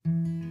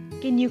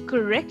Can you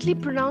correctly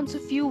pronounce a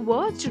few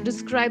words to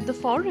describe the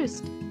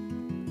forest?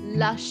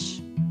 Lush,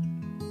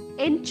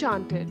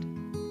 enchanted,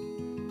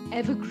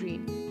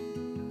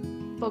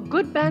 evergreen. For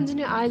good bands in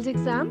your IELTS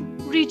exam,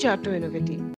 reach out to Innovity.